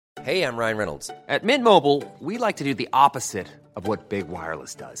Hey, I'm Ryan Reynolds. At Mint Mobile, we like to do the opposite of what Big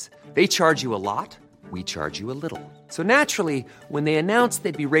Wireless does. They charge you a lot, we charge you a little. So naturally, when they announced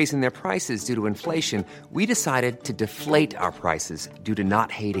they'd be raising their prices due to inflation, we decided to deflate our prices due to not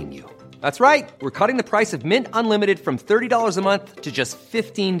hating you. That's right. We're cutting the price of Mint Unlimited from $30 a month to just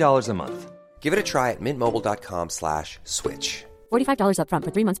 $15 a month. Give it a try at mintmobile.com/switch. $45 up front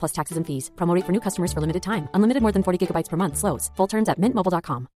for 3 months plus taxes and fees. Promo rate for new customers for limited time. Unlimited more than 40 gigabytes per month. Slows full terms at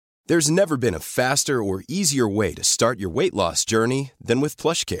mintmobile.com. There's never been a faster or easier way to start your weight loss journey than with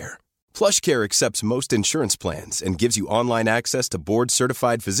PlushCare. PlushCare accepts most insurance plans and gives you online access to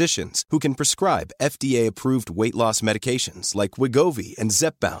board-certified physicians who can prescribe FDA-approved weight loss medications like Wegovy and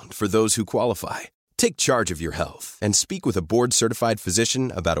Zepbound for those who qualify. Take charge of your health and speak with a board-certified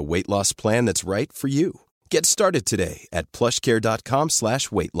physician about a weight loss plan that's right for you. Get started today at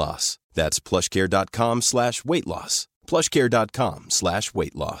plushcare.com/weight loss. That's plushcare.com/weight loss.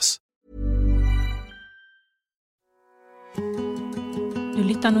 plushcare.com/weight loss. Du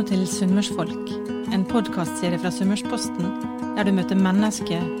lytter nå til Sunnmørsfolk, en podcastserie fra Sunnmørsposten, der du møter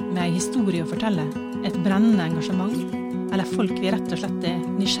mennesker med en historie å fortelle, et brennende engasjement, eller folk vi rett og slett er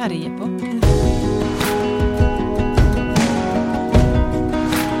nysgjerrige på.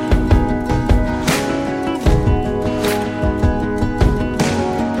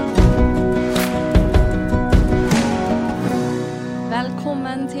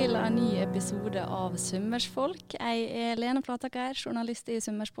 Velkommen til en ny episode av Sunnmørsfolk. Jeg er Lene Plataker, journalist i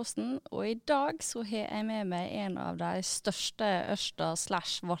Sunnmørsposten, og i dag så har jeg med meg en av de største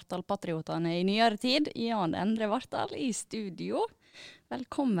Ørsta/Vartdal-patriotene i nyere tid, Jan Endre Vartdal, i studio.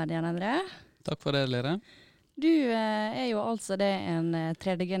 Velkommen, Jan Endre. Takk for det, Lene. Du er jo altså en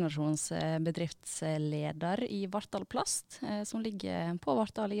tredjegenerasjons bedriftsleder i Vartdal Plast, som ligger på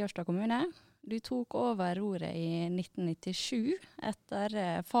Vartdal i Ørsta kommune. Du tok over roret i 1997 etter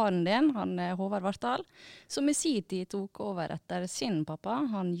faren din, han Håvard Vartdal, som i sin tid tok over etter sin pappa,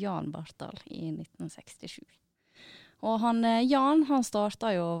 han Jan Vartdal, i 1967. Og han Jan, han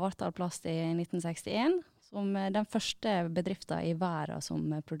startet jo Vartdal Plast i 1961, som den første bedriften i verden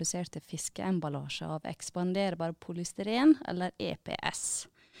som produserte fiskeemballasje av ekspanderbar polystyren, eller EPS.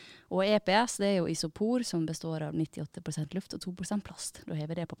 Og EPS, det er jo isopor, som består av 98% luft og 2% plast. Da har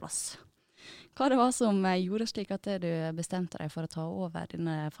vi det på plass. Hva det var som gjorde slik at du bestemte deg for å ta over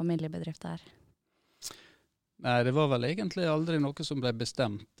dine familiebedrifter her? Nei, det var vel egentlig aldri noe som ble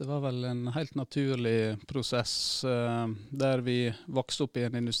bestemt. Det var vel en helt naturlig prosess der vi vokste opp i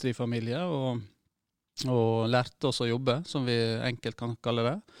en industrifamilie og lærte oss å jobbe, som vi enkelt kan kalle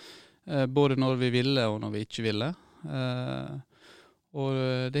det. Både når vi ville og når vi ikke ville. Og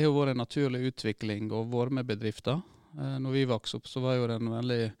det har jo vært en naturlig utvikling å være med bedrifter. Når vi vokste opp så var jo det en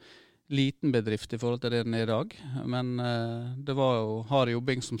veldig liten bedrift i forhold til det den er i dag, men det var jo hard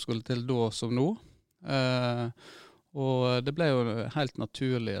jobbing som skulle til da som nå. Og det ble jo helt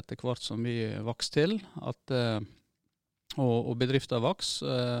naturlig etter hvert som vi vokste til, og bedrifter vokste,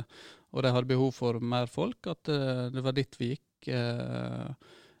 og de hadde behov for mer folk, at det var dit vi gikk,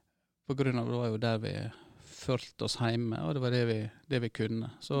 på grunn av det var jo der vi følte oss hjemme, og det var det vi kunne.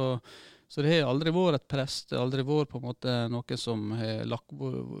 Så det har aldri vært et press, det har aldri vært på en måte noe som har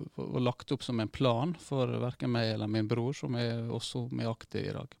lagt opp som en plan for hverken meg eller min bror, som er også med aktiv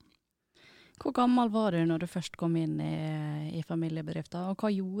i dag. Hvor gammel var du når du først kom inn i familiebedriften, og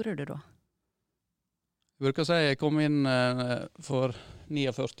hva gjorde du da? Jeg bruker å si jeg kom inn for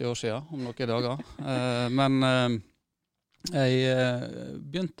 49 år siden, om noen dager. Men jeg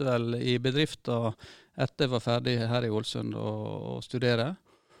begynte vel i bedriften etter jeg var ferdig her i Ålesund å studere.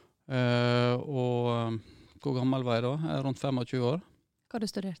 Og hvor gammel var jeg da? Jeg er rundt 25 år. Hva har du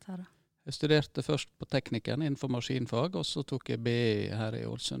studert her da? Jeg studerte først på teknikken innenfor maskinfag, og så tok jeg BI her i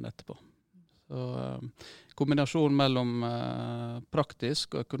Ålesund etterpå. Så kombinasjonen mellom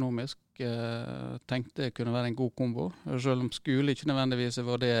praktisk og økonomisk tenkte jeg kunne være en god kombo. Selv om skole ikke nødvendigvis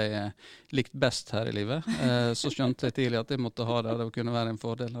var det jeg likte best her i livet, så skjønte jeg tidlig at jeg måtte ha det, og det kunne være en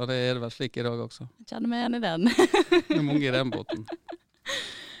fordel. Og det er det vel slik i dag også. Jeg kjenner meg igjen i den. Det er mange i den båten.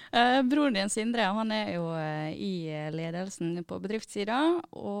 Broren din Sindre, han er jo i ledelsen på bedriftssiden,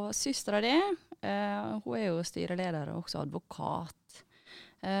 og søstera di, hun er jo styreleder og også advokat.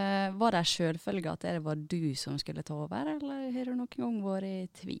 Var det selvfølgelig at det var du som skulle ta over, eller har du noen gang vært i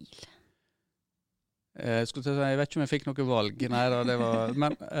tvil? Jeg vet ikke om jeg fikk noe valg. Nei,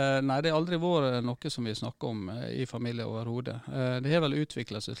 det har aldri vært noe som vi snakker om i familie overhodet. Det har vel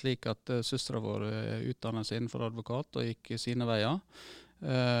utviklet seg slik at søstera vår utdannet seg innenfor advokat og gikk sine veier.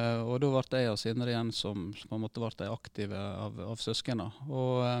 Og da ble jeg og Sindre igjen som på en måte ble de aktive av søskene.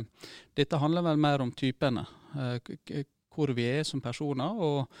 Og dette handler vel mer om typene. hvor vi som personer,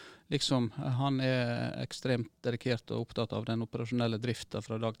 og liksom han ekstremt dedikert og opptatt av den operasjonelle driften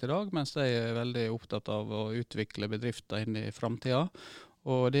fra dag til dag, mens jeg veldig opptatt av å utvikle bedrifter inn i fremtiden.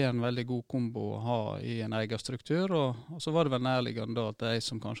 Og det en veldig god kombo å ha i en eierstruktur, og så var det vel nærliggende da at jeg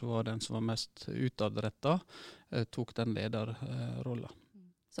som kanskje var den som var mest utadrettet, tok den lederrollen.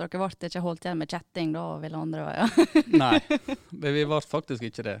 Så dere ble ikke holdt igjen med chatting da, og ville andre veier? Nei, vi ble faktisk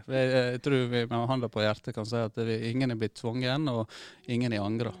ikke det. Jeg tror vi med hånda på hjertet kan si at ingen blitt tvungen, og ingen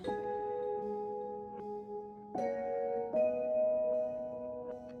angret.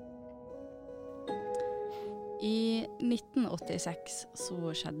 I 1986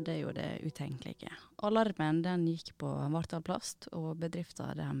 så skjedde jo det utenkelige. Alarmen den gikk på Vartdal Plast, og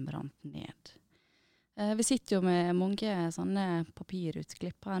bedriften den brant ned. Vi sitter jo med mange sånne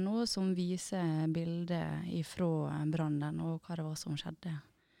papirutklipp her nå som viser bilder ifra brannen og hva det var som skjedde.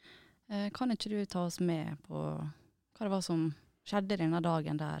 Kan ikke du ta oss med på hva det var som skjedde denne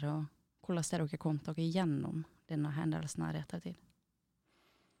dagen der, og hvordan dere kom dere gjennom denne hendelsen her i ettertid?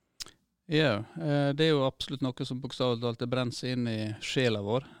 Ja, det jo absolutt noe som bokstavelig talt brenner seg inn i sjela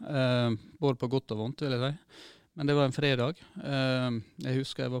vår, både på godt og vondt, vil jeg si. Men det var en fredag. Jeg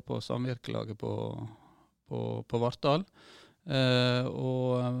husker jeg var på samvirkelaget på Vartdal,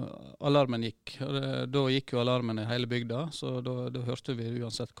 og alarmen gikk. Da gikk jo alarmen i hele bygda, så da hørte vi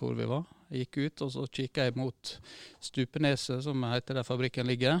uansett hvor vi var. Jeg gikk ut, og så kikket jeg mot Stupeneset, som heter der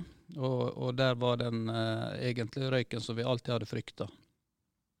fabrikken ligger, og der var den egentlig røyken som vi alltid hadde fryktet.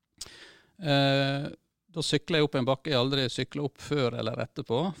 Da syklet jeg opp en bakke jeg aldri syklet opp før eller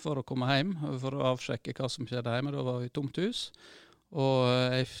etterpå for å komme hjem, for å avsjekke hva som skjedde hjemme. Da var vi i tomt hus, og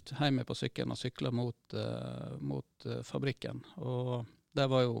jeg hjemme på sykkelen og syklet mot fabrikken. Og der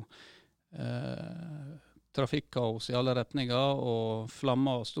var jo trafikkaos i alle retninger, og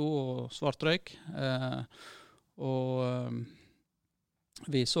flammer sto og svart røyk. Og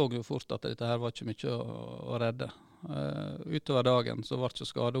vi så jo fort at dette her var ikke mye å redde. Utover dagen så var ikke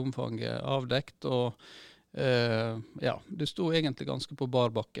skadeomfanget avdekt, og ja, det sto egentlig ganske på bar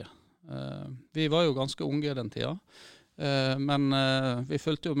bakke. Vi var jo ganske unge den tida, men vi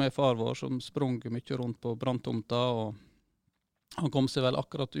følte jo med far vår som sprang mye rundt på branntomta, og han kom seg vel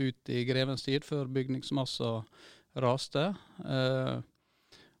akkurat ut i grevens tid før bygningsmassa raste.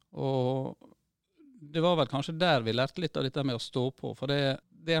 Og det var vel kanskje der vi lærte litt av dette med å stå på, for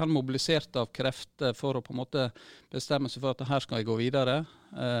det han mobiliserte av krefter for å på en måte bestemme seg for at her skal jeg gå videre.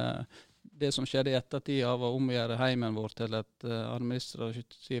 Det som skjedde i ettertid av å omgjøre heimen vår til et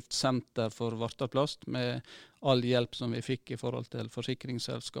administrativt senter for Vartdal Plast, med all hjelp som vi fikk i forhold til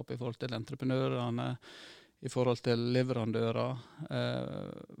forsikringsselskap, i forhold til entreprenørene, i forhold til leverandører,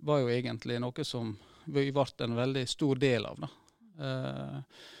 var jo egentlig noe som vi ble en veldig stor del av.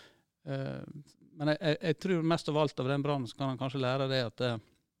 Men jeg tror mest av alt av den brannen så kan han kanskje lære det at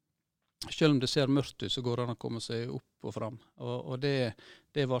selv om det ser mørkt ut, så går det an å komme seg opp og fram. Og det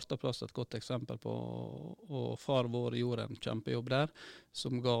Vartdal Plast et godt eksempel på, og far vår gjorde en kjempejobb der,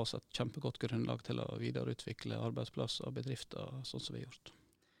 som ga oss et kjempegodt grunnlag til å videreutvikle arbeidsplasser og bedrifter, sånn som vi har gjort.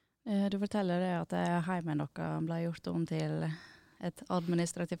 Du forteller det at heimen dere ble gjort om til et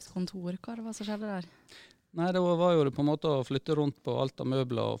administrativt kontor. Hva var det som skjedde der? Nei, det var jo det på en måte å flytte rundt på alt av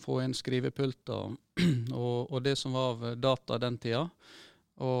møbler og få inn skrivepulter og det som var av data den tida.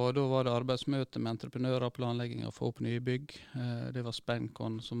 Og da var det arbeidsmøte med entreprenører, planlegging av å få opp nye bygg. Det var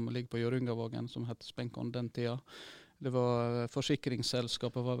Spenkon som ligger på Hjørungavågen, som heter Spenkon den tida. Det var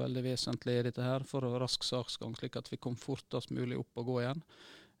forsikringsselskapet var veldig vesentlig i dette her for rask saksgang, slik at vi kom fortest mulig opp og gå igjen.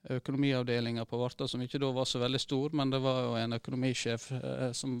 Økonomiavdelingen på Vartdal, som ikke da var så veldig stor, men det var jo en økonomisjef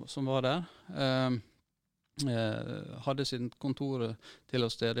som var der. Hadde sin kontor til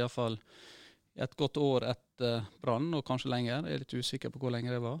oss der, i hvert fall et godt år etter brannen, og kanskje lenger. Jeg er litt usikker på hvor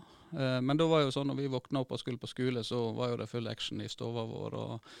lenge det var. Men da var jo sånn, når vi våkna opp og skulle på skole, så var jo det full action i stova vår,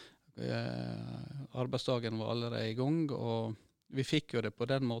 og arbeidsdagen var allerede i gang, og vi fikk jo det på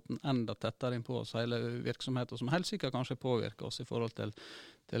den måten enda tettere inn på oss, hele virksomheten, som helt sikkert kanskje påvirker oss i forhold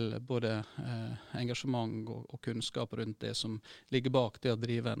til både engasjement og kunnskap rundt det som ligger bak det å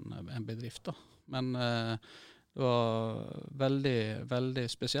drive en bedrift. Men det var veldig, veldig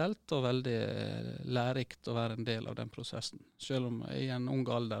spesielt og veldig lærerikt å være en del av den prosessen. Selv om i en ung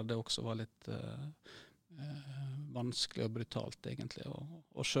alder det også var litt vanskelig og brutalt egentlig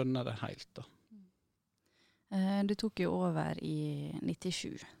å skjønne det helt. Du tok jo over i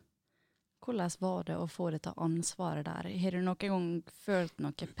 97. Hvordan var det å få dette ansvaret der? Har du noen gang følt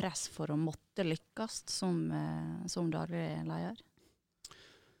noe press for å måtte lykkes som daglig leder?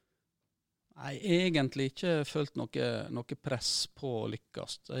 Nei, egentlig ikke følt noe press på å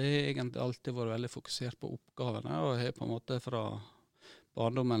lykkes. Jeg har egentlig alltid vært veldig fokusert på oppgavene, og jeg har på en måte fra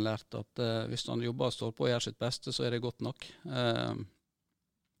barndommen lært at hvis man jobber og står på og gjør sitt beste, så er det godt nok.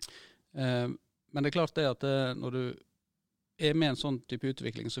 Men det er klart det at når du er med en sånn type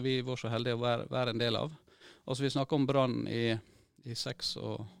utvikling, så vi var så heldige å være en del av. Altså vi snakker om brann i 86,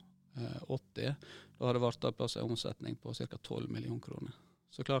 da har det vært plass en omsetning på ca. 12 millioner kroner.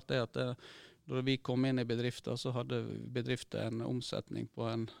 Så klart det at når vi kom inn i bedriften, så hadde bedriften en omsetning på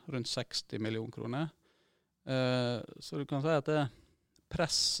rundt 60 millioner kroner. Så du kan si at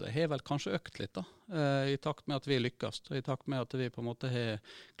presset har vel kanskje økt litt da, i takt med at vi lykkes, og i takt med at vi på en måte har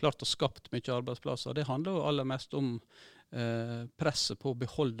klart å skapt mye arbeidsplasser. Det handler jo aller mest om presset på å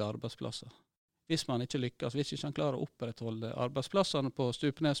beholde arbeidsplasser. Hvis man ikke lykkes, hvis ikke man klarer å opprettholde arbeidsplassene på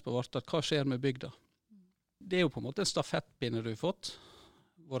Stupenes på Vartdal, hva skjer med bygda? Det er jo på en måte en stafettpinne du har fått,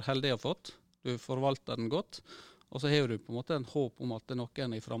 hvor heldig har fått. Du forvalter den godt, og så har du på en måte en håp om at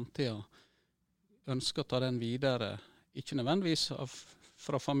noen i fremtiden ønsker å ta den videre, ikke nødvendigvis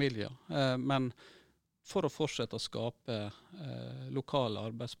fra familier, men for å fortsette å skape lokale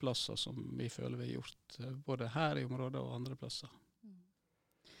arbeidsplasser som vi føler vi har gjort, både her i området og andre plasser.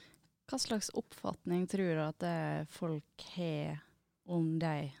 Hva slags oppfatning tror du at folk har om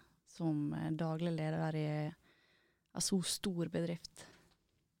deg som daglig leder i en så stor bedrift?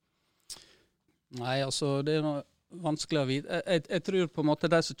 Nei, altså det er noe vanskelig å vite. Jeg tror på en måte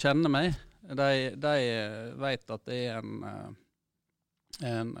de som kjenner meg, de vet at det er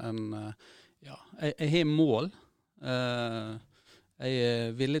jeg har mål. Jeg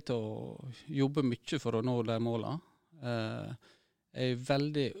er villig til å jobbe mye for å nå de målene. Jeg er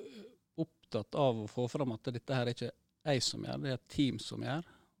veldig opptatt av å få fram at dette her er ikke jeg som gjør, det er et team som gjør.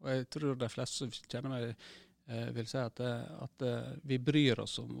 Og jeg tror de fleste som kjenner meg vil si at vi bryr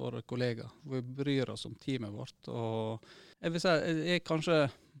oss om våre kollegaer. Vi bryr oss om teamet vårt. Og jeg vil si at jeg er kanskje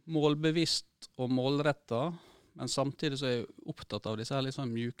målbevisst og målrettet, men samtidig så er jeg opptatt av disse her litt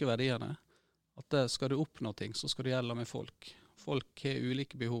sånn mjuke verdiene. At skal du oppnå ting, så skal du gjøre det med folk. Folk har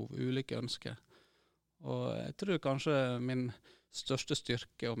ulike behov, ulike ønsker. Og jeg tror kanskje min største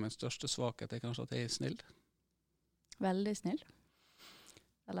styrke og min største svakhet er kanskje at jeg er snill. Veldig snill?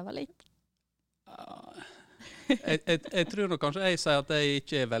 Eller veldig ikke? Jeg tror nok kanskje jeg sier at jeg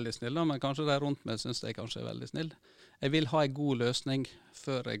ikke er veldig snill, men kanskje de rundt meg synes jeg kanskje er veldig snill. Jeg vil ha en god løsning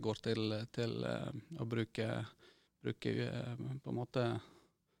før jeg går til å bruke på en måte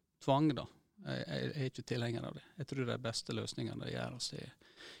tvang da. Jeg er ikke tilhenger av det. Jeg tror det er beste løsningene det gjør oss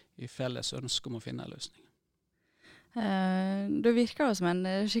i felles ønske om å finne en løsning. Du virker jo som en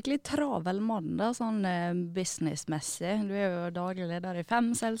skikkelig travel mann da, sånn businessmessig. Du er jo daglig leder i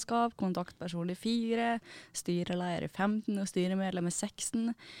 5 selskap, kontaktperson i 4, styreleder i 15 og styremedlem i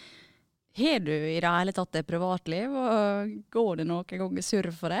 16. Har du i det hele tatt et privatliv, og går det noen ganger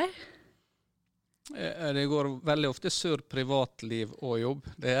surr for deg? Det går veldig ofte surr privatliv og jobb,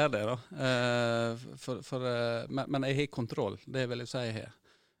 det er det da. Men jeg har kontroll, det vil jeg si jeg har.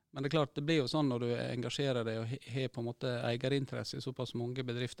 Men det er klart, det blir jo sånn når du engasjerer deg og har på en måte eierinteresse i såpass mange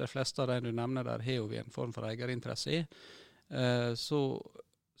bedrifter. De fleste av de du nevner der har jo vi en form for eierinteresse i. Så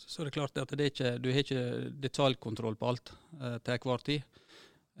er det klart at du har ikke detaljkontroll på alt til hver tid.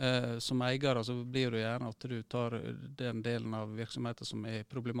 Som eier så blir det gjerne at du tar den delen av virksomheten som er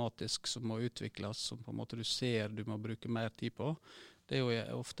problematisk, som må utvikles, som på en måte du ser du må bruke mer tid på. Det er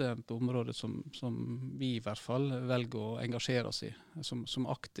jo ofte et område som vi i hvert fall velger å engasjere oss i, som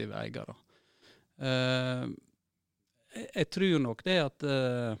aktive eiere. Jeg tror nok det at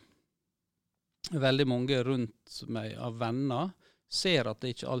veldig mange rundt meg av venner ser at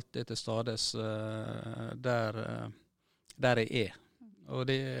det ikke alltid er til stades der jeg er. Og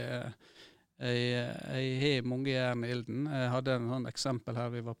jeg har mange jern i ilden. Jeg hadde en sånn eksempel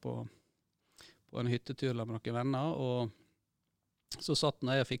her, vi var på en hyttetur med noen venner, og så satt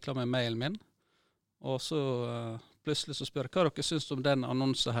jeg og fikla med mailen min, og så plutselig så spør jeg, hva dere synes om den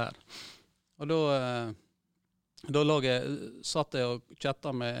annonsen her? Og da satt jeg og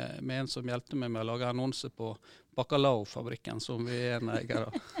chattet med en som hjelpte meg med å lage annonse på Bacalao-fabrikken, som vi er en eier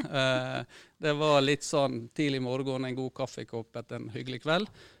av. Det var litt sånn tidlig morgen, en god kaffekopp etter en hyggelig kveld.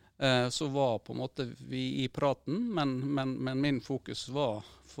 Så var på en måte vi i praten, men min fokus var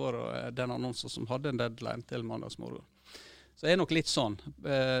for den annonsen som hadde en deadline til mandagsmorgen. Så det er nok litt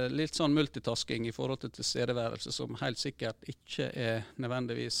sånn multitasking i forhold til tilstedeværelse som helt sikkert ikke er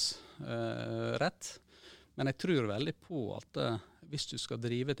nødvendigvis rett. Men jeg tror veldig på at hvis du skal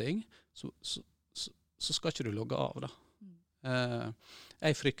drive ting, så skal ikke du logge av da.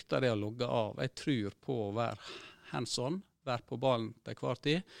 Jeg frykter det å logge av. Jeg tror på å være hands-on, være på ballen til hver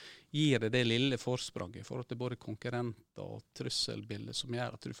tid, gir det lille forspranget I forhold til både konkurrenter og trusselbildet som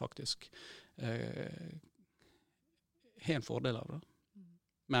gjør at du faktisk har en fordel av det.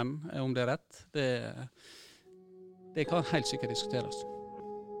 Men om det rett, det kan helt sikkert diskuteres.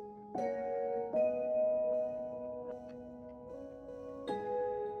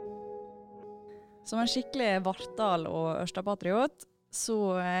 Som en skikkelig Vartdal- og Ørsta-patriot,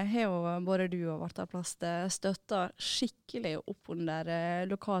 så har jo både du og Vartdal Plast støttet skikkelig opp under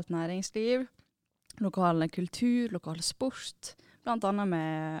lokalt næringsliv, lokal kultur, lokal sport, blant annet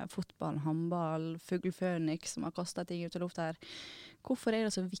med fotball, håndball, fuglefønix som har kastet ting ut av luft her. Hvorfor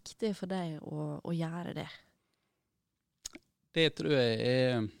det så viktig for deg å gjøre det? Det tror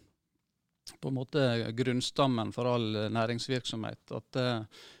jeg på en måte grunnstammen for all næringsvirksomhet, at I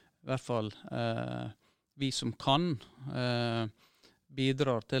hvert fall vi som kan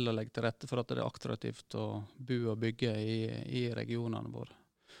bidrar til å legge til rette for at det attraktivt å bo og bygge I regionene våre.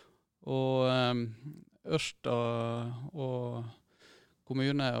 Og Ørsta og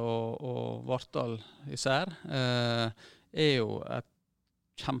kommune og Vartdal især jo et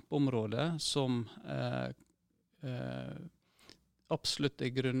kjempeområde som absolutt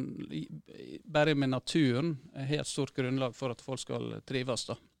bare med naturen har et stort grunnlag for at folk skal trives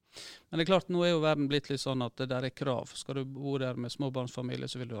da. Men det klart, nå jo verden blitt litt sånn at det der krav. Skal du bo der med småbarnsfamilie,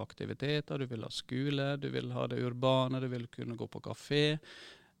 så vil du ha aktiviteter, du vil ha skole, du vil ha det urbane, du vil kunne gå på kafé.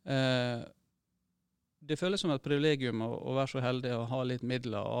 Det føles som et privilegium å være så heldig å ha litt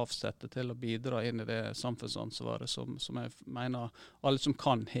midler å avsette til å bidra inn I det samfunnsansvaret som jeg mener alle som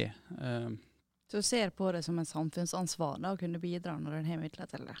kan ha. Så du ser på det som en samfunnsansvar da, å kunne bidra når den har midler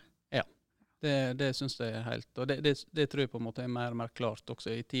til det? Ja. Det synes jeg helt, og det tror jeg på en måte mer og mer klart også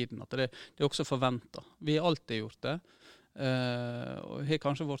I tiden, at det også forventet. Vi har alltid gjort det, og har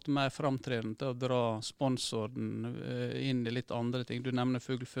kanskje vært mer framtredende til å dra sponsoren inn I litt andre ting. Du nevner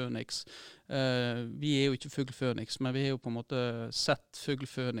Fuglefønix. Vi jo ikke Fuglefønix, men vi har jo på en måte sett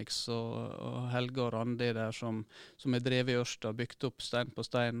Fuglefønix og Helge og Randi der som drevet I Ørsta, bygd opp stein på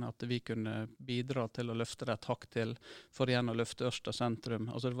stein, at vi kunne bidra til å løfte det et hakk til, for igjen å løfte Ørsta sentrum.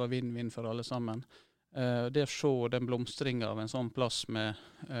 Altså det var vinn-vinn for alle sammen. Det å se den blomstringen av en sånn plass med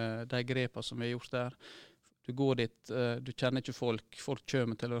de grepene som vi har gjort der, du går dit, du kjenner ikke folk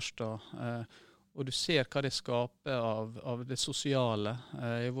kommer til Ørsta, og du ser hva det skaper av det sosiale.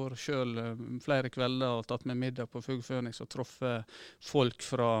 Jeg har vært selv flere kvelder og tatt med middag på Fuglefønix og truffet folk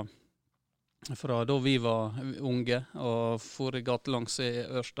fra da vi var unge og for I gatelangs I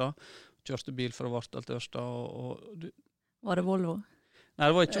Ørsta, kjørte bil fra Vartdal til Ørsta. Var det Volvo? Nei,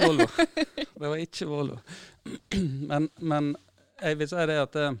 det var ikke Volvo. Det var ikke Volvo. Men jeg vil si det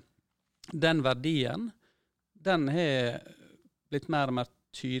at den verdien, den har blitt mer og mer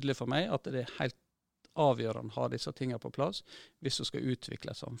tydelig for meg, at det helt avgjørende å ha disse tingene på plass hvis du skal utvikle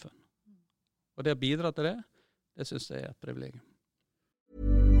et samfunn. Og det å bidra til det synes jeg et privilegium.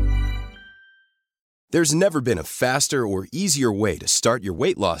 There's never been a faster or easier way to start your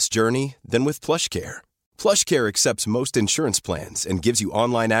weight loss journey than with PlushCare. PlushCare accepts most insurance plans and gives you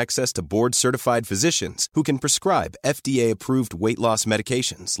online access to board-certified physicians who can prescribe FDA-approved weight loss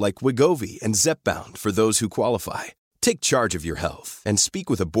medications like Wegovy and Zepbound for those who qualify. Take charge of your health and speak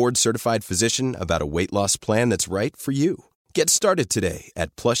with a board-certified physician about a weight loss plan that's right for you. Get started today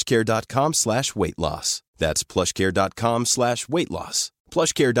at plushcare.com/weightloss. That's plushcare.com/weightloss.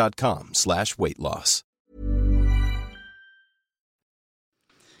 plushcare.com/weightloss.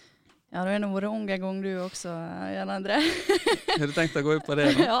 Ja, du nog vært ung en gang du også, Jan André. Har du tenkt å gå ut på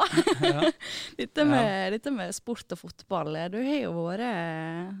det da? Ja. Ja. Dette med sport og fotball, du har jo vært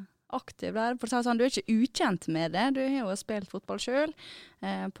aktiv der. For å si sånn, du ikke ukjent med det. Du har jo spilt fotball selv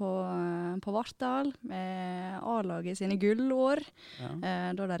på Vartdal, med A-laget sine gullår,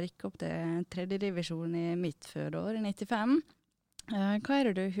 da de rykket opp til 3. divisjon I mitt fødeår, I 95. Hva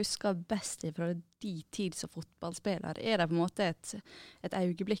det du husker best fra de tid som fotballspiller? Det på en måte et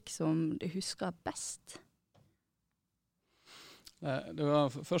øyeblikk som du husker best? Det var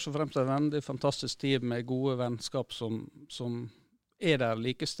først og fremst en veldig fantastisk tid med gode vennskap som der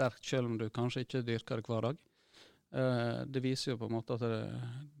like sterkt, selv om du kanskje ikke dyrker det hver dag. Det viser jo på en måte at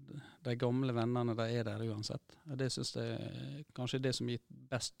de gamle vennene de der uansett. Det synes jeg kanskje det som gitt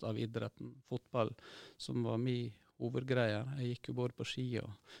best av idretten, fotball, som var min hovedgreier. Jeg gikk jo både på ski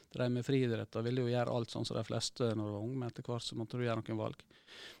og drev med friidrett og ville jo gjøre alt sånn som de fleste når du var ung, men etter hvert så måtte du gjøre noen valg.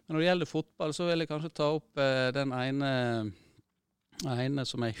 Men når det gjelder fotball så vil jeg kanskje ta opp den ene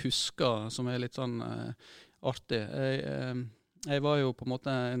som jeg husker, som litt sånn artig. Jeg var jo på en måte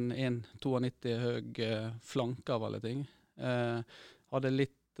en 1,92 høy flanke av alle ting. Hadde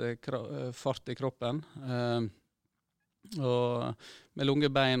litt fart I kroppen. Og med lange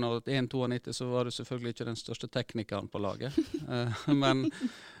bein og 1,92 så var det selvfølgelig ikke den største teknikeren på laget.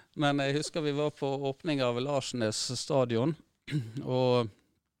 Men jeg husker vi var på åpning av Larsnes stadion, og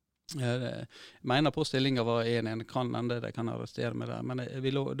jeg mener på stillingen var 1-1, kan enda det kan arrestere meg der, men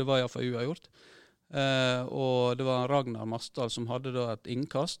det var i hvert fall uavgjort. Og det var Ragnar Mastal som hadde da et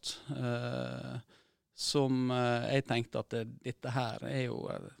innkast, som jeg tenkte at dette her er jo,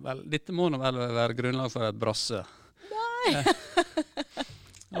 dette må nå vel være grunnlag for et brasse. Nei!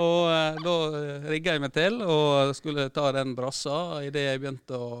 Og da rigget jeg meg til og skulle ta den brassa. I det jeg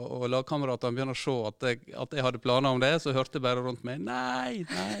begynte å lagkameratene begynte å se at jeg hadde planer om det, så hørte jeg bare rundt meg,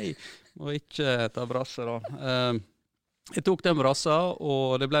 nei, må ikke ta brasse da. Jeg tok den brassa,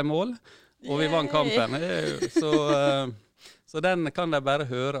 og det ble mål, og vi vant kampen. Så den kan jeg bare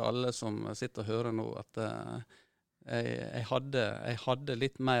høre, alle som sitter og hører nå, at jeg hadde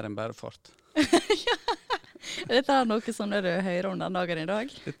litt mer enn bare fart. Dette er noe som du hører om den dagen i dag?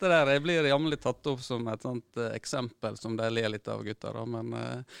 Dette der, jeg blir jamlig tatt opp som et sånt eksempel som de ler litt av gutter, da, men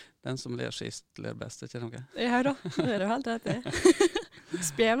den som ler sist, ler best, ikke noe? Ja da, det er du helt rett i.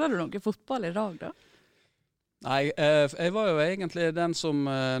 Spiller du noe fotball i dag da? Nei, jeg var jo egentlig den som,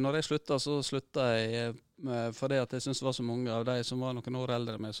 når jeg sluttet, så sluttet jeg fordi at jeg synes det var så mange av de som var noen år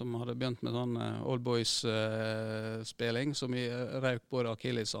eldre med, som hadde begynt med sånn old boys-spilling, som røk både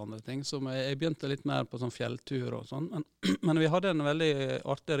Achilles og andre ting. Så jeg begynte litt mer på sånn fjelltur og sånn. Men vi hadde en veldig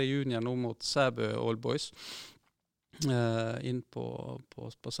artig reunion nå mot Sæbø Old Boys, inn på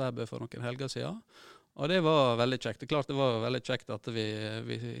Sæbø for noen helger siden. Og det var veldig kjekt. Det er klart det var veldig kjekt at vi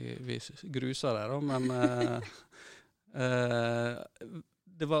gruset der, men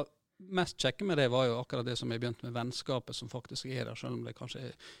det var mest kjekke med det var jo akkurat det som jeg begynte med vennskapet som faktisk er der, selv om det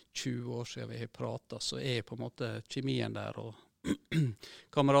kanskje er 20 år siden vi har pratet, så er på en måte kjemien der og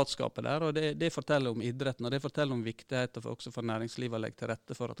kameratskapet der, og det forteller om idretten, og det forteller om viktigheten for, også for næringslivet å legge til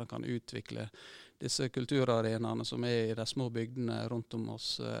rette for at han kan utvikle disse kulturarenaene som er i de små bygdene rundt om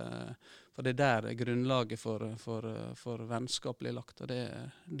oss, for det er der grunnlaget for vennskap blir lagt, og det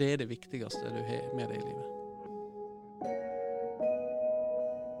er det viktigste du har med deg i livet.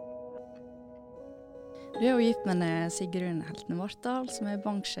 Du er jo gift med Sigrun Heltene Vartdal, som er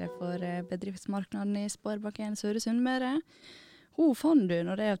banksjef for bedriftsmarknaden i Sparebanken Søre Sunnmøre. Hun fant du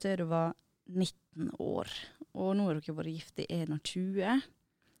når du var 19 år, og nå har dere vært gift i 21.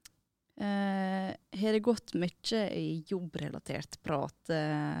 Har det gått mye i jobbrelatert prat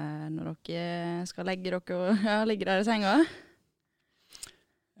når dere skal legge dere og ligge der i senga?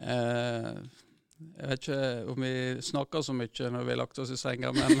 Jeg vet ikke om vi snakker så mye når vi har lagt oss i senga,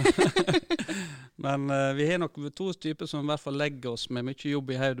 men vi har nok to typer som i hvert fall legger oss med mye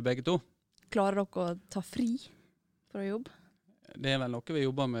jobb i hodet begge to. Klarer dere å ta fri fra jobb? Det er vel noe vi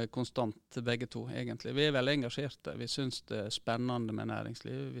jobber med konstant begge to, egentlig. Vi er veldig engasjerte. Vi synes det er spennende med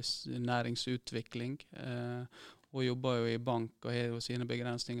næringsliv, næringsutvikling. Hun jobber jo i bank og har jo sine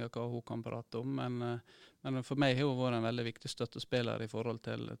begrensninger hva hun kan prate om, men for meg har hun vært en veldig viktig støttespiller i forhold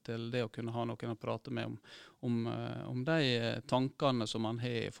til det å kunne ha noen å prate med om de tankene som man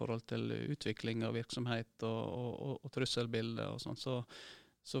har i forhold til utvikling av virksomhet og trusselbilder og sånt.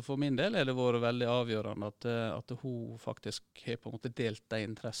 Så for min del er det vært veldig avgjørende at hun faktisk har på en måte delt de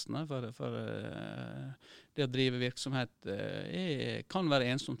interessene, for det å drive virksomhet kan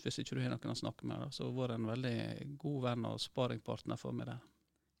være ensomt hvis ikke du har noen å snakke med. Så hun har vært en veldig god venn og sparingpartner for meg der.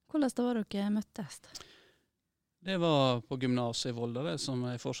 Hvordan da var dere møttes? Det var på gymnaset i Volda, det som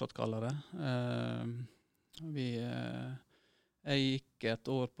jeg fortsatt kaller det. Jeg gikk et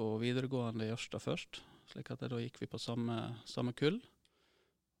år på videregående i Ørsta først, slik at da gikk vi på samme kull.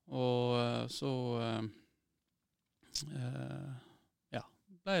 Og så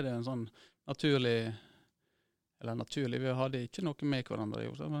ble det en sånn naturlig, vi hadde ikke noe med hverandre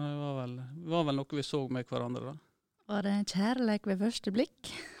gjort, men det var vel noe vi så med hverandre da. Var det kjærlighet ved første blikk?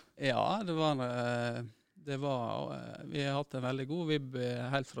 Ja, det var vi har hatt en veldig god vibb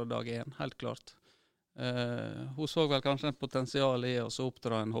helt fra dag 1, helt klart. Hun så vel kanskje en potensial i å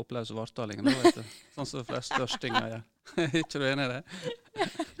oppdra en håpløs vartaling, sånn som de fleste størstinger gjør. Ikke du enig i det?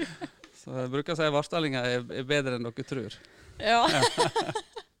 Så jeg bruker å si at vartalinger er bedre enn dere tror. Ja.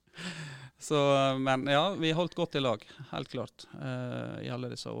 Så, men ja, vi holdt godt i lag, helt klart, i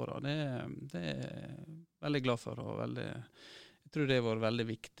alle disse årene. Det er jeg veldig glad for, og jeg tror det har vært veldig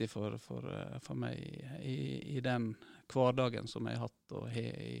viktig for meg i den hverdagen som jeg har hatt og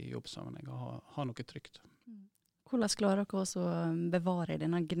har i jobbsammenheng, å ha noe trygt. Hvordan klarer dere også å bevare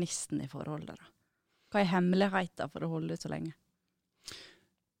denne gnisten i forholdet da? Hva er hemmeligheten for å holde det så lenge?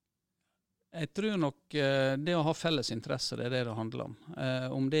 Jeg tror nok det å ha felles interesse, det det handler om.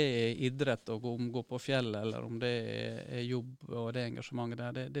 Om det idrett å gå på fjellet, eller om det jobb og det engasjementet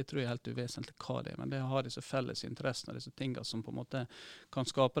der, det tror jeg er helt uvesentlig hva det men det å ha disse felles interessene, disse tingene som på en måte kan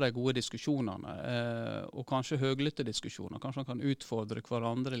skape de gode diskusjonene, og kanskje høglytte diskusjoner, kanskje man kan utfordre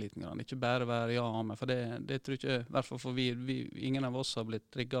hverandre litt, ikke bare være ja, men for det tror jeg ikke, i hvert fall for ingen av oss har blitt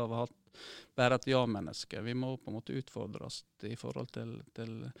trigget av å ha bare et ja-menneske. Vi må på en måte utfordres i forhold til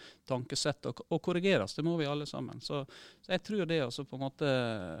tankesett og korrigeres, det må vi alle sammen. Så jeg tror det også på en måte,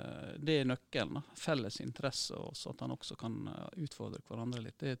 det nøkkelen, felles interesse, og så at han også kan utfordre hverandre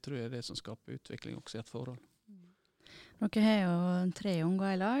litt. Det tror jeg er det som skaper utvikling også i et forhold. Dere har jo 3 unger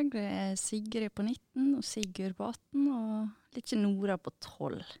i lag. Det Sigrid på 19, og Sigurd på 18, og litt Nora på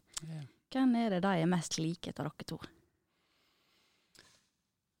 12. Ja. Hvem er det de er mest like av dere to?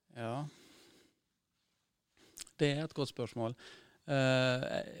 Ja, det et godt spørsmål.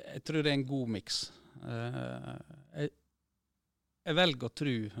 Jeg tror det en god mix. Jeg velger å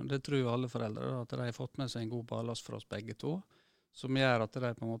tro, det tror alle foreldre, at de har fått med seg en god ballast fra oss begge to, som gjør at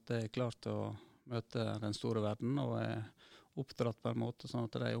de på en måte klar til å møte den store verden, og oppdratt på en måte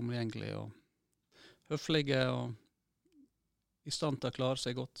sånn at de omgjengelige og høflige og i stand til å klare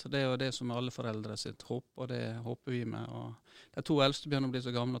seg godt. Det jo det som alle foreldre sitt håp, og det håper vi med. Og de 2 eldste begynner å bli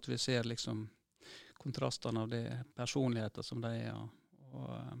så gamle at vi ser liksom kontrastene av det personligheter som de og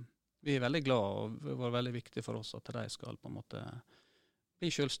vi veldig glad, og det var veldig viktig for oss at de skal på en måte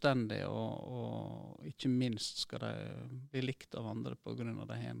bli selvstendige, og ikke minst skal de bli likt av andre på grunn av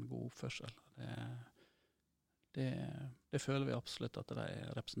at de har en god oppførsel. Det føler vi absolutt at de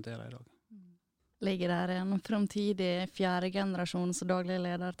representerer i dag. Ligger der en fremtidig 4. generasjons daglig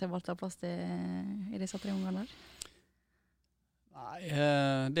leder til Vartdal Plast i disse 3 ungene der? Nei,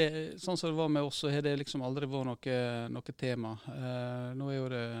 sånn som det var med oss, så har det liksom aldri vært noe tema. Nå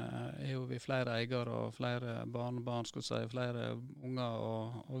er jo vi flere eiere og flere barnebarn, skulle si, flere unger,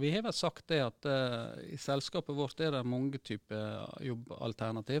 og vi har vel sagt det at i selskapet vårt det mange typer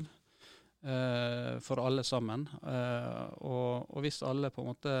jobbalternativ for alle sammen. Og hvis alle på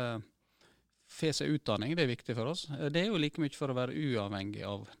en måte får seg utdanning, det viktig for oss. Det jo like mye for å være uavhengig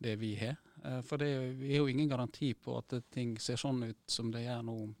av det vi har. For vi har jo ingen garanti på at ting ser sånn ut som det gjør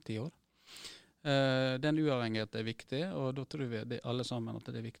nå om 10 år. Den uavhengigheten viktig, og da tror vi alle sammen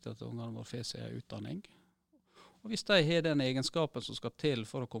at det viktig at ungene våre får seg utdanning. Og hvis de har den egenskapen som skal til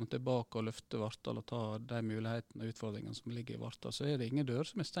for å komme tilbake og løfte Vartdal og ta de mulighetene og utfordringene som ligger i Vartdal, så det ingen dør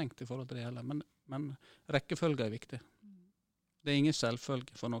som stengt i forhold til det hele. Men rekkefølge viktig. Det ingen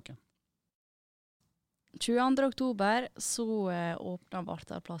selvfølge for noen. 22. oktober så åpner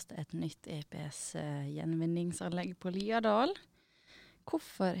Vartdal Plast et nytt EPS-gjenvinningsanlegg på Liadal.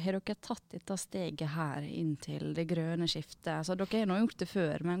 Hvorfor har dere tatt dette steget her inn til det grønne skiftet? Altså, dere har nå gjort det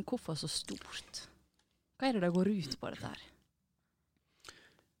før, men hvorfor så stort? Hva det går ut på dette her?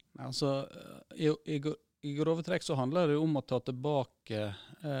 Altså, i grove trekk så handler det om å ta tilbake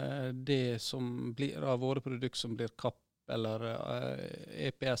det som blir av våre produkter som blir kapp, eller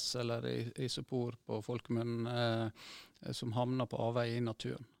EPS eller isopor på folkemunnen som havner på avveie i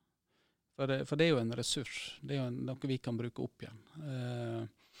naturen. For det jo en ressurs, det jo noe vi kan bruke opp igjen.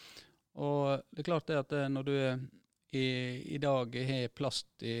 Og det klart det at når du i dag har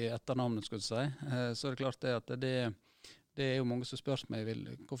plast i etternavnet, skulle jeg si, så det klart det at det jo mange som spør meg,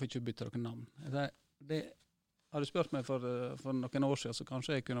 hvorfor ikke bytte dere navn? Har du spurt meg for noen år siden, så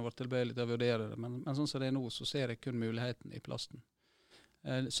kanskje jeg kunne vært tilbøyelig til å vurdere det, men sånn som det nå, så ser jeg kun muligheten i plasten.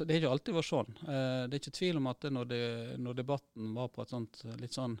 Så det har ikke alltid vært sånn. Det ikke tvil om at når debatten var på et sånt,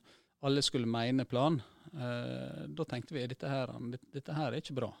 litt sånn, alle skulle mene plan, da tenkte vi, dette her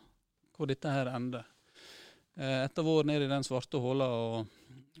ikke bra. Hvor dette her ender. Etter vår nede i den svarte håla og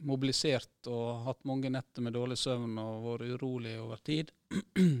mobilisert og hatt mange netter med dårlig søvn og vært urolig over tid,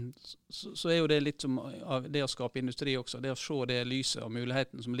 så jo det litt som det å skape industri også, det å se det lyset og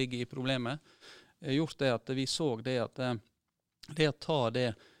muligheten som ligger i problemet, gjort det at vi så det at det å ta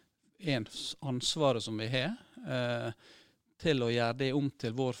det ansvaret som vi har, til å gjøre det om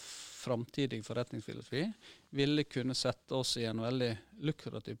til vår framtidige forretningsfilosofi, ville kunne sette oss i en veldig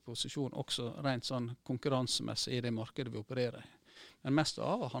lukrativ posisjon, også rent sånn konkurransemessig i det markedet vi opererer i. Men mest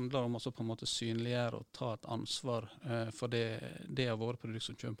av handler om å på en måte synliggjøre og ta et ansvar for det av våre produkter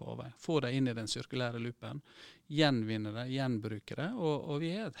som kommer på avvei. Få det inn i den sirkulære loopen, gjenvinne det, gjenbruke det, og vi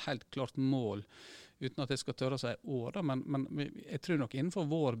er et helt klart mål, uten at jeg skal tørre å si år, men jeg tror nok innenfor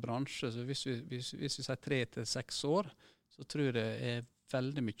vår bransje, så hvis vi sier 3 til 6 år, så tror jeg det er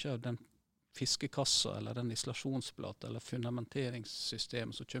veldig mye av den fiskekassa, eller den isolasjonsplata, eller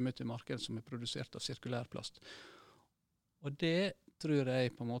fundamenteringssystemet som kommer ut i markedet som er produsert av sirkulærplast. Og det tror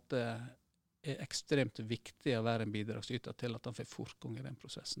jeg på en måte ekstremt viktig å være en bidragsyter til at han får fortgang i den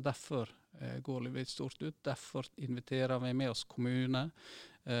prosessen. Derfor går det litt stort ut. Derfor inviterer vi med oss kommuner,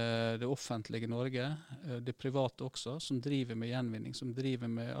 det offentlige Norge, det private også, som driver med gjenvinning, som driver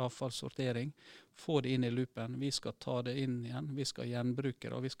med avfallssortering. Få det inn i loopen. Vi skal ta det inn igjen. Vi skal gjenbruke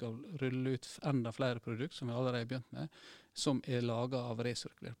det, og vi skal rulle ut enda flere produkter som vi allerede har begynt med, som laget av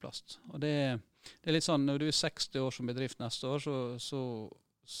resirkulert plast. Og det er litt sånn, når du 60 år som bedrift neste år, så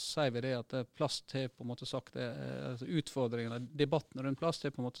sier vi det at plast har på en måte sagt det, altså utfordringene, debatten rundt plast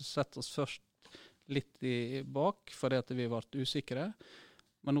har på en måte sett oss først litt bak, fordi at vi har vært usikre.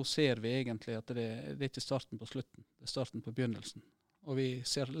 Men nå ser vi egentlig at det er ikke starten på slutten, det er starten på begynnelsen. Og vi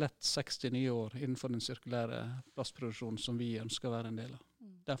ser lett 60 nye år innenfor den sirkulære plastproduksjonen som vi ønsker å være en del av.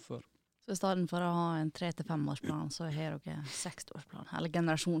 Derfor. Så i stedet for å ha en 3-5 årsplan, så har dere 6-årsplan, eller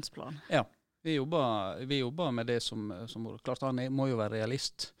generasjonsplan? Ja. Vi jobber med det som klart han må jo være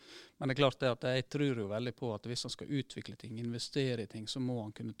realist, men det er klart det at jeg tror jo veldig på at hvis han skal utvikle ting, investere i ting, så må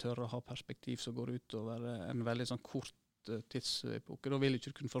han kunne tørre å ha perspektiv som går utover en veldig sånn kort tidsepoke. Da vil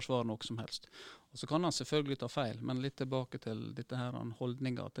ikke kunne forsvare noe som helst. Og så kan han selvfølgelig ta feil, men litt tilbake til dette her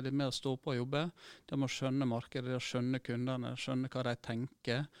holdninger, at det er med å stå på og jobbe, det må skjønne markedet, det å skjønne kundene, skjønne hva de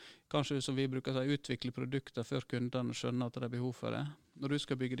tenker. Kanskje som vi bruker å utvikle produkter før kundene skjønner at det er behov for det. Når du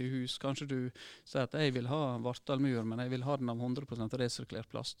skal bygge ditt hus, kanskje du sier at jeg vil ha vartalmur, men jeg vil ha den av 100% resirkulert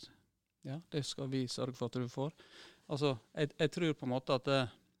plast. Ja, det skal vi sørge for at du får. Altså, jeg tror på en måte at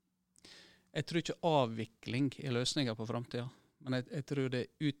jeg tror ikke avvikling er løsninger på fremtiden, men jeg tror det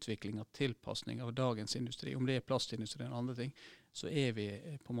er utvikling og tilpasning av dagens industri. Om det er plastindustri og andre ting, så er vi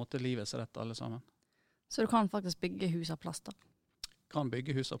på en måte livets rett alle sammen. Så du kan faktisk bygge hus av plast da? Kan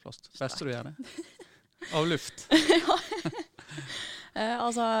bygge hus av plast. Beste du gjør det. Av luft.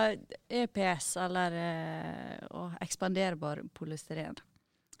 Altså EPS eller ekspanderbar polystyren.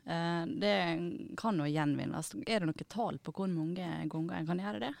 Det kan jo gjenvinnes. Er det noe tall på hvor mange ganger en kan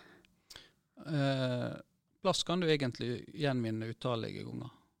gjøre det? Plast kan du egentlig gjenvinne utallige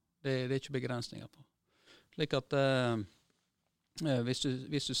ganger. Det er ikke begrensninger på. Slik at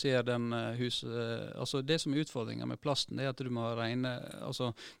hvis du ser den altså det som er utfordringen med plasten, det er at du må regne,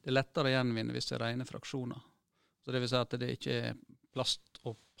 altså det er lettere å gjenvinne hvis det er rene fraksjoner. Så det vil si at det ikke er plast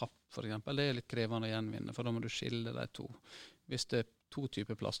og papp for eksempel, det er litt krevende å gjenvinne, for da må du skille de to. Hvis det er 2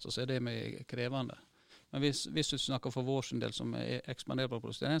 typer plast, så er det mer krevende. Men hvis du snakker for vår sin del som er ekspanderbar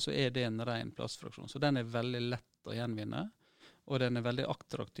polystyren, så er det en ren plastfraksjon. Så den er veldig lett å gjenvinne, og den er veldig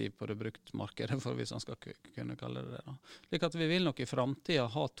attraktiv på det bruktmarkedet, for hvis man skal kunne kalle det det. Da. Slik at vi vil nok i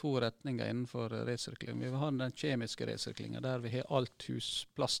fremtiden ha 2 retninger innenfor resirkling. Vi vil ha den kjemiske resirklingen, der vi har alt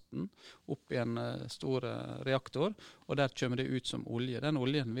husplasten opp i en stor reaktor, og der kommer det ut som olje. Den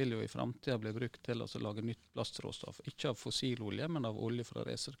oljen vil jo i fremtiden bli brukt til å lage nytt plastråstoff. Ikke av fossilolje, men av olje fra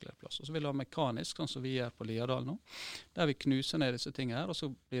resirkulert plast. Og så vil vi ha mekanisk, sånn som vi gjør på Liadal nå, der vi knuser ned disse tingene her, og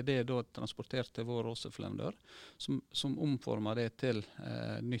så blir det da transportert til vår råstoffleverandør, som omformer det til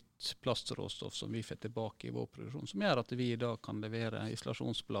nytt plastråstoff som vi får tilbake i vår produksjon, som gjør at vi i dag kan levere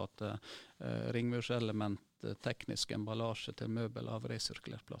isolasjonsplate, ringmurselement, teknisk emballasje til møbel av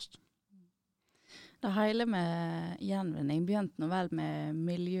resirkulert plast. Det hele med gjenvinning begynte nå vel med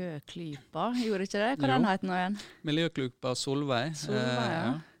miljøklypa, gjorde ikke det? Hva den heter nå igjen? Miljøklypa Solveig. Solveig,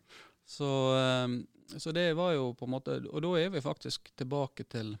 ja. Så det var jo på en måte, og da er vi faktisk tilbake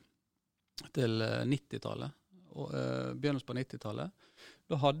til 90-tallet. Begynnelsen på 90-tallet.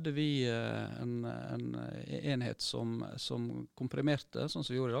 Da hadde vi en enhet som komprimerte, sånn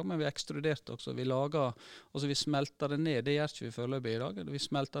som vi gjorde i dag, men vi ekstruderte også. Vi smeltet det ned, det gjør ikke vi foreløpig i dag. Vi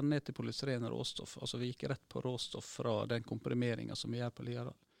smeltet det ned til polystyren råstoff. Altså vi gikk rett på råstoff fra den komprimeringen som vi gjør på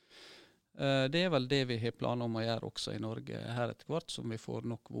Liadal. Det er vel det vi har planer om å gjøre også i Norge her etter hvert, som vi får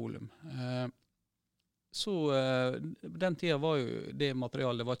nok volum. Så den tiden var jo det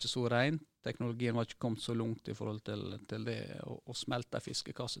materialet var ikke så rent, teknologien var ikke kommet så langt i forhold til det å smelte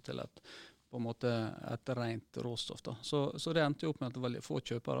fiskekasse til på en måte et rent råstoff. Da. Så det endte jo opp med at det var få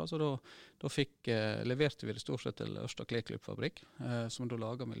kjøpere, så da leverte vi det stort sett til Ørsta Kleklubbfabrikk, som da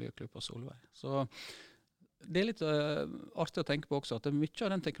laget miljøklubb av Solveig. Så det er litt artig å tenke på også, at mye av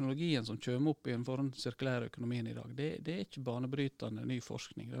den teknologien som kommer opp innenfor den sirkulære økonomien i dag, det er ikke banebrytende ny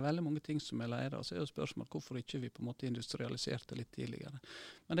forskning. Det er veldig mange ting som er ledet, så er jo spørsmål hvorfor ikke vi på en måte industrialiserte litt tidligere.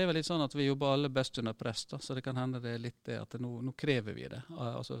 Men det er vel litt sånn at vi jobber alle best under press, da, så det kan hende det er litt det at nå krever vi det.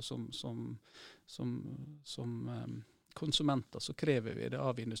 Altså som konsumenter så krever vi det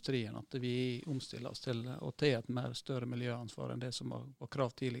av industrien, at vi omstiller oss til å ta et mer større miljøansvar enn det som var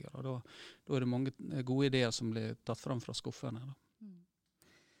krav tidligere. Og da er det mange gode ideer som blir tatt fram fra skuffene. Da.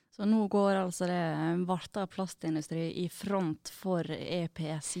 Så nå går altså det Vartdal plastindustri i front for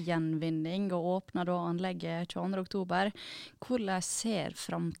EPS-gjenvinning, og åpner da anlegget 22. oktober. Hvordan ser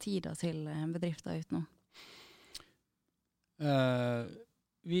fremtiden til bedriften ut nå?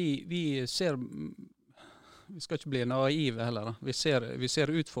 Vi ser, vi skal ikke bli naive heller, da. Vi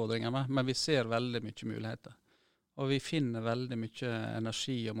ser utfordringer, men vi ser veldig mye muligheter. Og vi finner veldig mye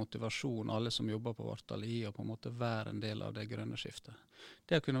energi og motivasjon, alle som jobber på Vartdal, i å på en måte være en del av det grønne skiftet.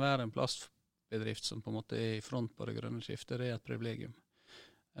 Det å kunne være en plastbedrift som på en måte er i front på det grønne skiftet, det er et privilegium.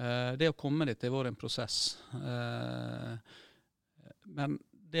 Det å komme dit, det var en prosess. Men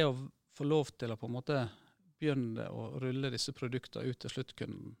det å få lov til å på en måte begynne å rulle disse produktene ut til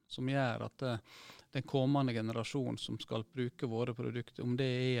sluttkunden, som gjør at den kommende generasjon som skal bruke våre produkter, om det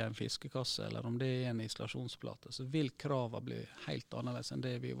er en fiskekasse eller om det er en isolasjonsplate, så vil kravene bli helt annerledes enn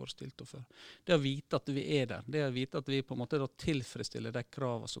det vi har vært stilt for. Det å vite at vi er der, det å vite at vi på en måte da tilfredsstiller de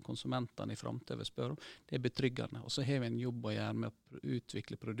kravene som konsumentene i fremtiden vil spørre om, det er betryggende. Og så har vi en jobb å gjøre med å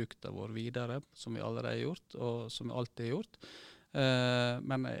utvikle produktene våre videre, som vi allerede har gjort, og som vi alltid har gjort.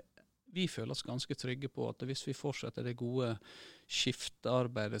 Men vi føler oss ganske trygge på at hvis vi fortsetter det gode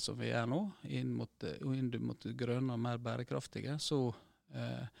skiftearbeidet som vi gjør nå, inn mot grønne og mer bærekraftige, så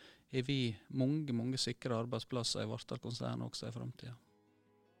er vi mange sikre arbeidsplasser i Vartdal-konsernet også i fremtiden.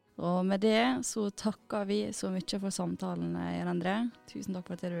 Og med det så takker vi så mye for samtalen, Jan André. Tusen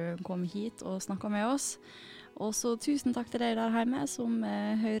takk for at du kom hit og snakket med oss. Og så tusen takk til deg der hjemme som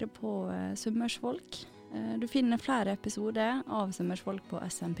hører på Sunnmørsfolk. Du finner flere episoder av Sunnmørsfolk på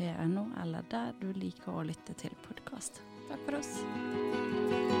smp.no, eller der du liker å lytte til podcast. Takk for oss.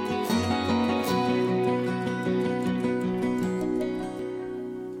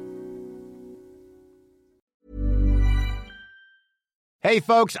 Hey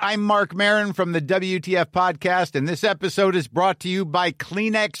folks, I'm Mark Maron from the WTF Podcast, and this episode is brought to you by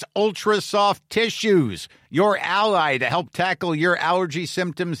Kleenex Ultra Soft Tissues, your ally to help tackle your allergy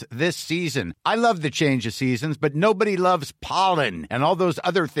symptoms this season. I love the change of seasons, but nobody loves pollen and all those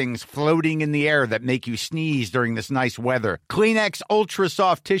other things floating in the air that make you sneeze during this nice weather. Kleenex Ultra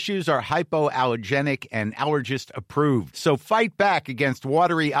Soft Tissues are hypoallergenic and allergist approved, so fight back against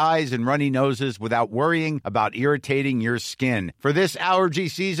watery eyes and runny noses without worrying about irritating your skin. For this allergy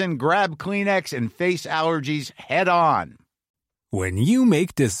season, grab Kleenex and face allergies head on. When you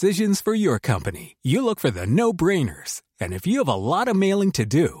make decisions for your company, you look for the no-brainers. And if you have a lot of mailing to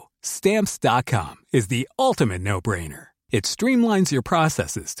do, Stamps.com is the ultimate no-brainer. It streamlines your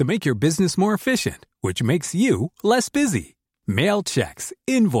processes to make your business more efficient, which makes you less busy. Mail checks,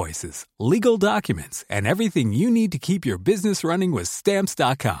 invoices, legal documents, and everything you need to keep your business running with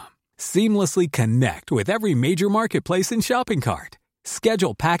Stamps.com. Seamlessly connect with every major marketplace and shopping cart.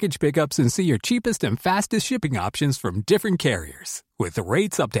 Schedule package pickups and see your cheapest and fastest shipping options from different carriers, with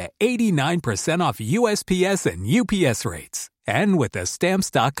rates up to 89% off USPS and UPS rates. And with the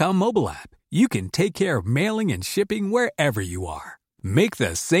Stamps.com mobile app, you can take care of mailing and shipping wherever you are. Make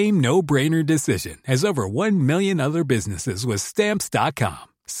the same no-brainer decision as over 1 million other businesses with Stamps.com.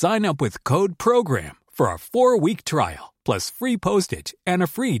 Sign up with code PROGRAM for a 4-week trial, plus free postage and a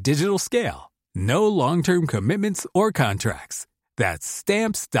free digital scale. No long-term commitments or contracts. That's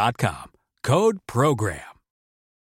Stamps.com. Code PROGRAM.